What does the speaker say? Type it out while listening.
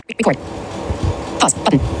Record. Pause.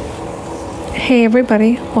 Button. Hey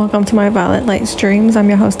everybody, welcome to my Violet Light Streams. I'm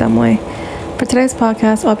your host, Emily. For today's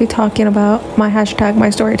podcast, I'll be talking about my hashtag, my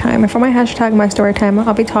story time. And for my hashtag, my story time,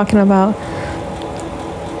 I'll be talking about,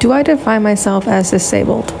 do I define myself as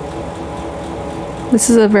disabled? This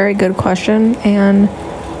is a very good question, and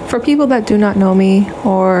for people that do not know me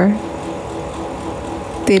or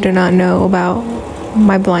they do not know about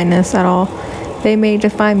my blindness at all, they may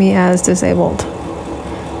define me as disabled.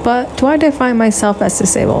 But do I define myself as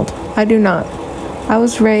disabled? I do not. I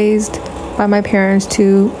was raised by my parents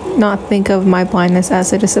to not think of my blindness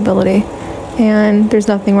as a disability, and there's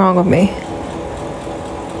nothing wrong with me.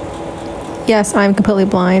 Yes, I'm completely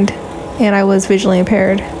blind, and I was visually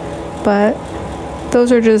impaired, but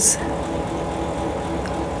those are just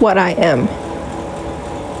what I am.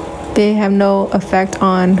 They have no effect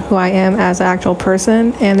on who I am as an actual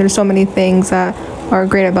person, and there's so many things that are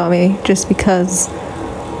great about me. Just because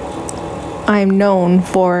I'm known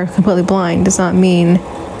for completely blind does not mean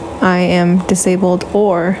I am disabled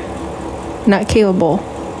or not capable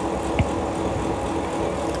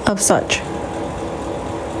of such.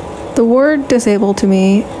 The word disabled to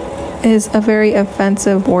me is a very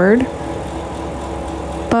offensive word,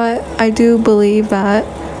 but I do believe that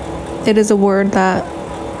it is a word that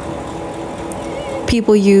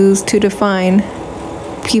people use to define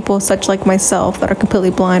people such like myself that are completely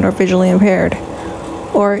blind or visually impaired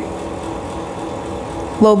or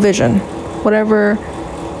low vision, whatever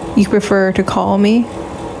you prefer to call me.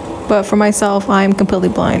 But for myself, I'm completely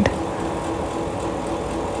blind.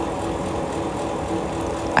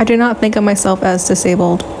 I do not think of myself as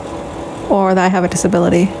disabled or that I have a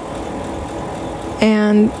disability.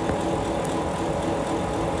 And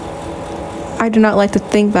I do not like to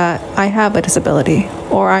think that I have a disability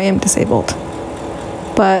or I am disabled.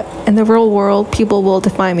 But in the real world, people will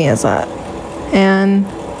define me as that. And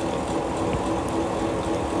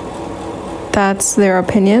that's their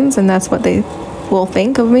opinions and that's what they will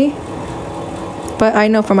think of me. But I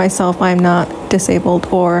know for myself I'm not disabled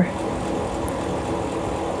or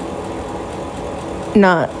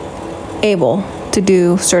not able to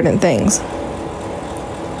do certain things.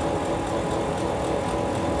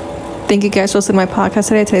 Thank you guys for listening to my podcast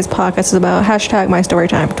today. Today's podcast is about hashtag my story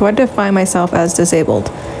time. Do I define myself as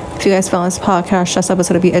disabled? If you guys found this podcast, this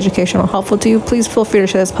episode to be educational and helpful to you, please feel free to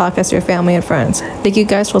share this podcast to your family and friends. Thank you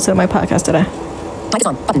guys for listening to my podcast today. Mic is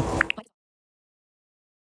on. Button.